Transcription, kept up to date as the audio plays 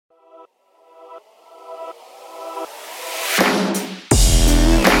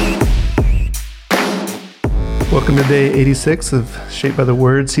Welcome to day 86 of Shaped by the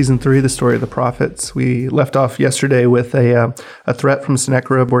Word, Season 3, The Story of the Prophets. We left off yesterday with a threat from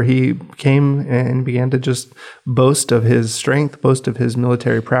Sennacherib where he came and began to just boast of his strength, boast of his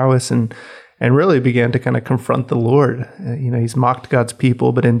military prowess, and really began to kind of confront the Lord. He's mocked God's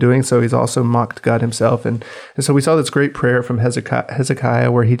people, but in doing so, he's also mocked God himself. And so we saw this great prayer from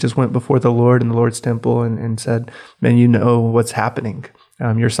Hezekiah where he just went before the Lord in the Lord's temple and said, man, you know what's happening.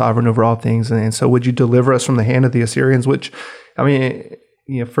 You're sovereign over all things. And so would you deliver us from the hand of the Assyrians, which,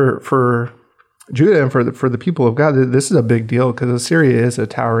 for Judah and for the people of God, this is a big deal because Assyria is a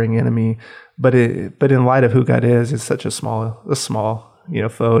towering enemy. But in light of who God is, it's such a small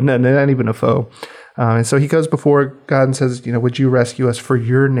foe, not even a foe. And so he goes before God and says, would you rescue us for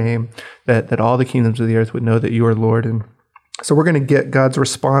your name, that all the kingdoms of the earth would know that you are Lord. And so we're going to get God's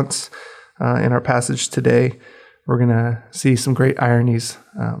response in our passage today. We're going to see some great ironies,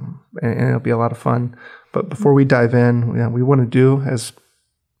 and it'll be a lot of fun. But before we dive in, we want to do, as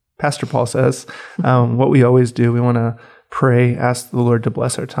Pastor Paul says, what we always do. We want to pray, ask the Lord to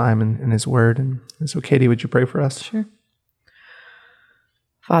bless our time in his word. And so, Katie, would you pray for us? Sure.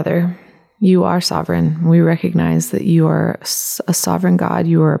 Father, you are sovereign. We recognize that you are a sovereign God.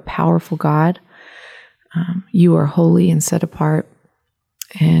 You are a powerful God. You are holy and set apart.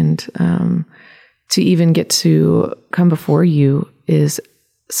 And to even get to come before you is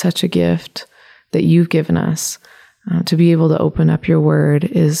such a gift that you've given us. To be able to open up your word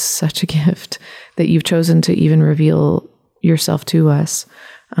is such a gift that you've chosen to even reveal yourself to us.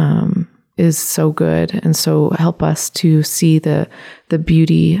 Is so good. And so help us to see the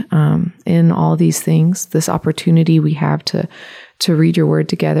beauty in all these things, this opportunity we have to read your word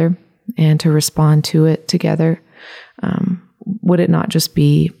together and to respond to it together. Would it not just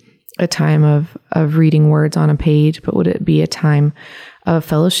be a time of reading words on a page, but would it be a time of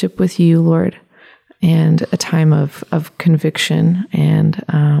fellowship with you, Lord, and a time of conviction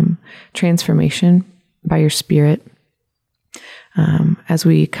and transformation by your Spirit? As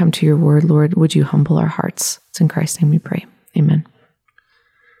we come to your word, Lord, would you humble our hearts? It's in Christ's name we pray. Amen.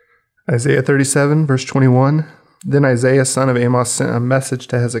 Isaiah 37, verse 21. Then Isaiah, son of Amos, sent a message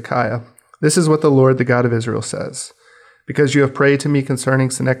to Hezekiah. This is what the Lord, the God of Israel, says. Because you have prayed to me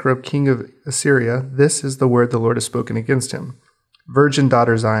concerning Sennacherib, king of Assyria, this is the word the Lord has spoken against him. Virgin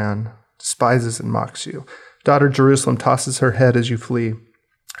daughter Zion despises and mocks you. Daughter Jerusalem tosses her head as you flee.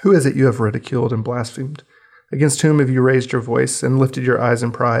 Who is it you have ridiculed and blasphemed? Against whom have you raised your voice and lifted your eyes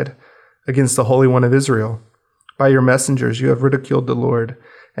in pride? Against the Holy One of Israel. By your messengers you have ridiculed the Lord.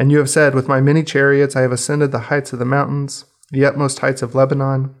 And you have said, with my many chariots I have ascended the heights of the mountains, the utmost heights of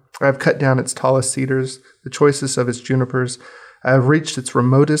Lebanon. I have cut down its tallest cedars, the choicest of its junipers. I have reached its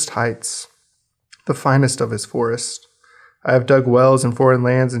remotest heights, the finest of its forests. I have dug wells in foreign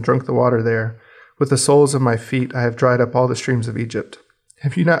lands and drunk the water there. With the soles of my feet I have dried up all the streams of Egypt.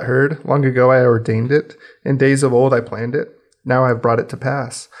 Have you not heard? Long ago I ordained it. In days of old I planned it. Now I have brought it to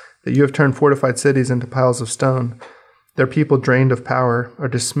pass, that you have turned fortified cities into piles of stone. Their people drained of power are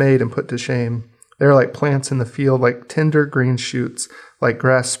dismayed and put to shame. They are like plants in the field, like tender green shoots, like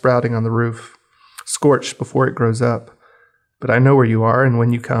grass sprouting on the roof, scorched before it grows up. But I know where you are, and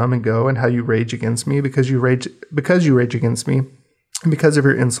when you come and go, and how you rage against me, because you rage against me, and because of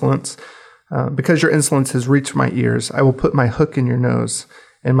your insolence. Because your insolence has reached my ears, I will put my hook in your nose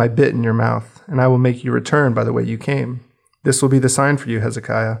and my bit in your mouth, and I will make you return by the way you came. This will be the sign for you,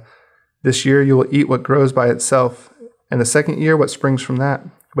 Hezekiah. This year you will eat what grows by itself, and the second year what springs from that.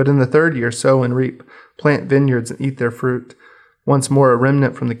 But in the third year sow and reap, plant vineyards and eat their fruit. Once more a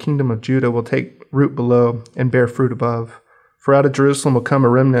remnant from the kingdom of Judah will take root below and bear fruit above. For out of Jerusalem will come a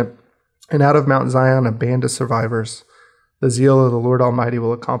remnant, and out of Mount Zion a band of survivors. The zeal of the Lord Almighty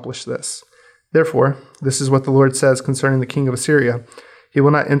will accomplish this. Therefore, this is what the Lord says concerning the king of Assyria. He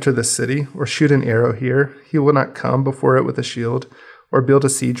will not enter this city, or shoot an arrow here. He will not come before it with a shield, or build a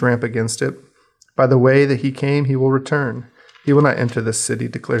siege ramp against it. By the way that he came, he will return. He will not enter this city,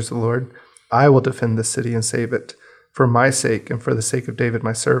 declares the Lord. I will defend this city and save it, for my sake and for the sake of David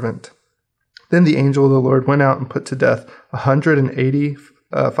my servant. Then the angel of the Lord went out and put to death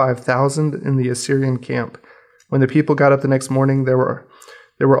 185,000 in the Assyrian camp. When the people got up the next morning, there were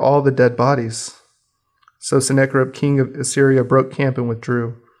all the dead bodies. So Sennacherib, king of Assyria, broke camp and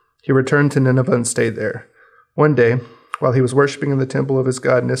withdrew. He returned to Nineveh and stayed there. One day, while he was worshiping in the temple of his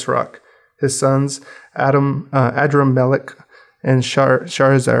god Nisroch, his sons Adrammelech and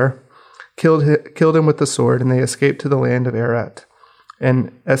Sharezer killed him with the sword, and they escaped to the land of Arat.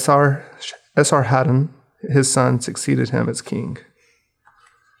 And Esarhaddon, his son, succeeded him as king.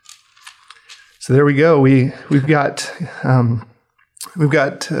 So there we go. We've got We've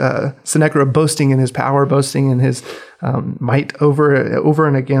got Sennacherib boasting in his power, boasting in his might over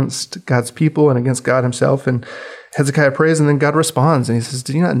and against God's people and against God himself. And Hezekiah prays, and then God responds, and he says,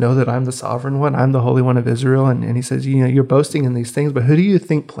 "Do you not know that I'm the sovereign one? I'm the Holy One of Israel." And he says, "You're boasting in these things, but who do you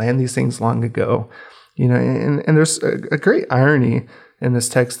think planned these things long ago?" And there's a great irony in this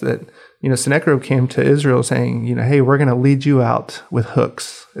text that, Sennacherib came to Israel saying, "Hey, we're going to lead you out with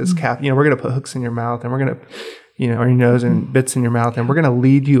hooks as we're going to put hooks in your mouth, and we're going to, or your nose and bits in your mouth, and we're going to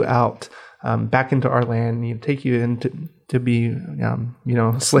lead you out back into our land, and take you into to be,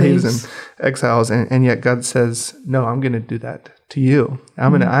 slaves and exiles." And yet God says, "No, I'm going to do that to you.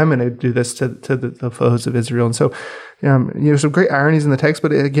 I'm going to do this to the foes of Israel." And so, some great ironies in the text,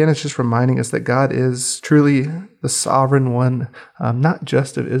 but again, it's just reminding us that God is truly the sovereign one, not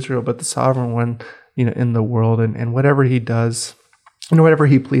just of Israel, but the sovereign one, in the world, and whatever he does, and whatever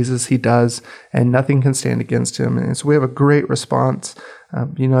he pleases, he does, and nothing can stand against him. And so we have a great response.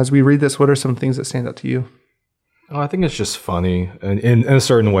 As we read this, what are some things that stand out to you? Oh, I think it's just funny, and in a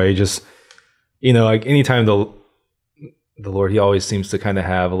certain way, just, like anytime the Lord, he always seems to kind of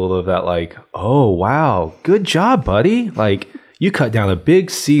have a little of that, like, "Oh, wow, good job, buddy. Like, you cut down a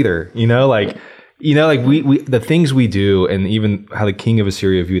big cedar," we the things we do, and even how the king of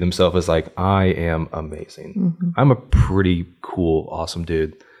Assyria viewed himself as like, "I am amazing. Mm-hmm. I'm a pretty cool, awesome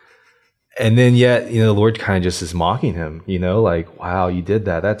dude." And then yet, the Lord kind of just is mocking him, like, "Wow, you did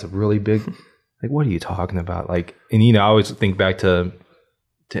that. That's a really big, like, what are you talking about?" Like, and, I always think back to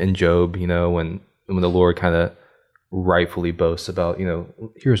in Job, when the Lord kind of rightfully boasts about,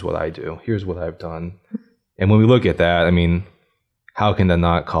 "Here's what I do. Here's what I've done." And when we look at that, I mean, how can that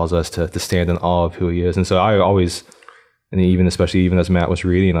not cause us to stand in awe of who he is? And so I always, and especially as Matt was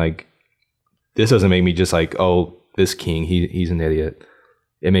reading, like, this doesn't make me just like, "Oh, this king, he's an idiot."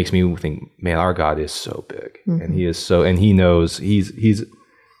 It makes me think, man, our God is so big, and he is so, and he knows he's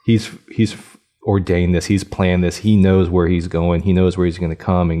ordained this, he's planned this, he knows where he's going, he knows where he's going to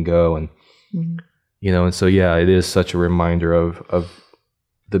come and go, and and so it is such a reminder of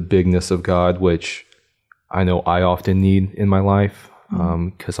the bigness of God, which I know I often need in my life,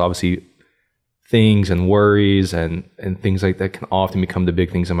 because obviously things and worries and things like that can often become the big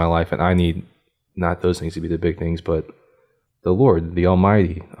things in my life, and I need not those things to be the big things, but the Lord, the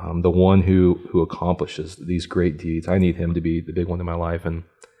Almighty, the one who accomplishes these great deeds. I need him to be the big one in my life, and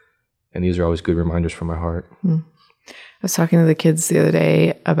these are always good reminders from my heart. I was talking to the kids the other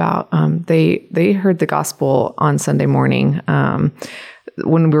day about they heard the gospel on Sunday morning.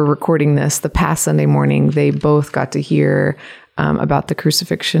 When we were recording this, the past Sunday morning, they both got to hear about the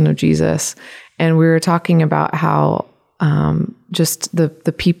crucifixion of Jesus, and we were talking about how just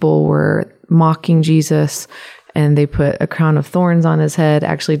the people were mocking Jesus. And they put a crown of thorns on his head.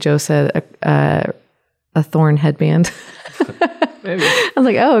 Actually, Joe said a thorn headband. Maybe. I was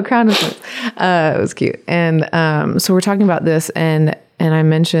like, "Oh, a crown of thorns." It was cute. And so we're talking about this, and I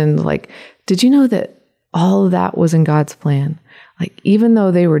mentioned, like, did you know that all of that was in God's plan? Like, even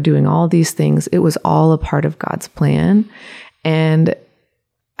though they were doing all these things, it was all a part of God's plan. And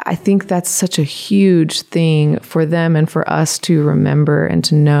I think that's such a huge thing for them and for us to remember and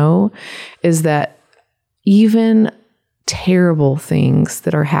to know, is that even terrible things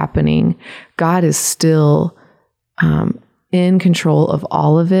that are happening, God is still in control of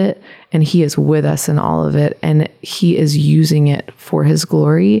all of it, and he is with us in all of it, and he is using it for his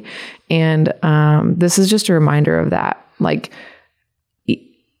glory. And this is just a reminder of that. Like,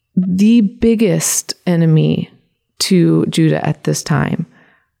 the biggest enemy to Judah at this time,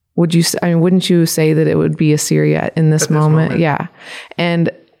 wouldn't you say that it would be Assyria in this moment? Yeah. And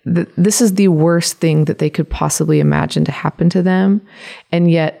this is the worst thing that they could possibly imagine to happen to them.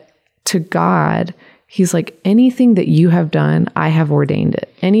 And yet to God, he's like, anything that you have done, I have ordained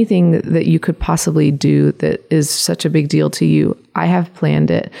it. Anything that you could possibly do that is such a big deal to you, I have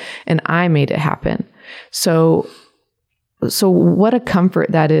planned it and I made it happen. So what a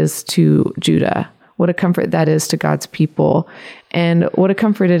comfort that is to Judah. What a comfort that is to God's people. And what a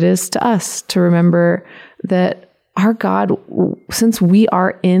comfort it is to us to remember that our God, since we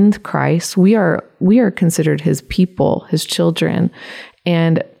are in Christ, we are considered his people, his children.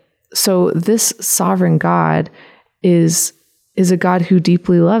 And so this sovereign God is a God who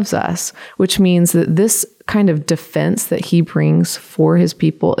deeply loves us, which means that this kind of defense that he brings for his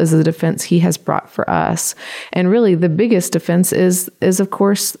people is the defense he has brought for us. And really the biggest defense is of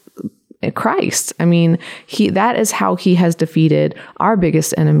course Christ. I mean, that is how he has defeated our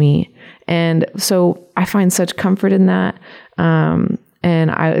biggest enemy. And so I find such comfort in that.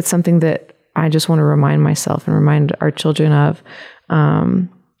 It's something that I just want to remind myself and remind our children of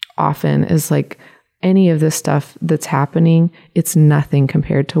often, is like, any of this stuff that's happening, it's nothing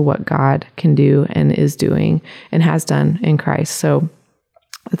compared to what God can do and is doing and has done in Christ. So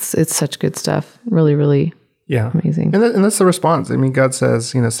it's such good stuff. Really, really amazing. And that's the response. I mean, God says,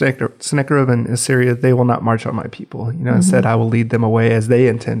 Sennacherib and Assyria, they will not march on my people. Instead, I will lead them away as they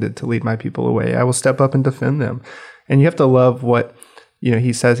intended to lead my people away. I will step up and defend them. And you have to love what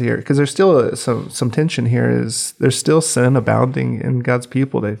he says here, because there's still some tension here. Is there's still sin abounding in God's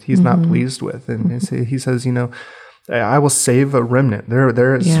people that He's not pleased with, and so He says, I will save a remnant.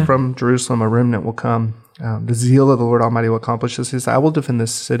 There is from Jerusalem a remnant will come. The zeal of the Lord Almighty will accomplish this. He says, I will defend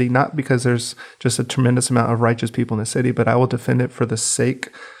this city, not because there's just a tremendous amount of righteous people in the city, but I will defend it for the sake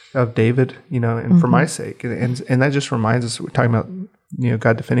of David, and for my sake. And that just reminds us, we're talking about,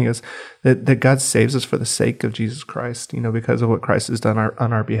 God defending us, that God saves us for the sake of Jesus Christ, because of what Christ has done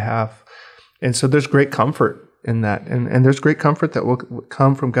on our behalf. And so there's great comfort in that. And there's great comfort that will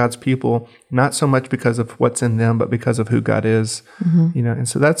come from God's people, not so much because of what's in them, but because of who God is, and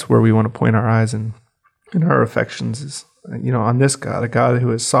so that's where we want to point our eyes and our affections is, on this God, a God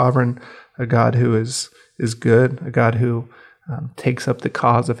who is sovereign, a God who is good, a God who takes up the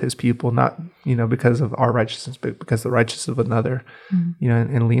cause of His people, not because of our righteousness, but because of the righteousness of another,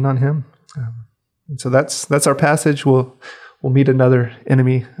 and lean on Him. And so that's our passage. We'll meet another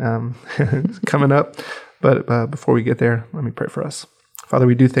enemy coming up, but before we get there, let me pray for us. Father,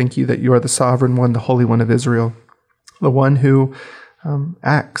 we do thank You that You are the sovereign one, the Holy One of Israel, the one who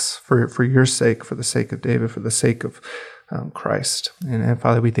acts for Your sake, for the sake of David, for the sake of Christ. And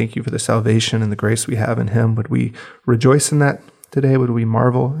Father, we thank You for the salvation and the grace we have in Him. Would we rejoice in that today? Would we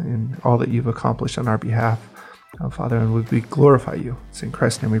marvel in all that You've accomplished on our behalf, Father? And would we glorify You? It's in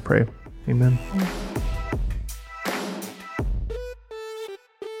Christ's name we pray. Amen.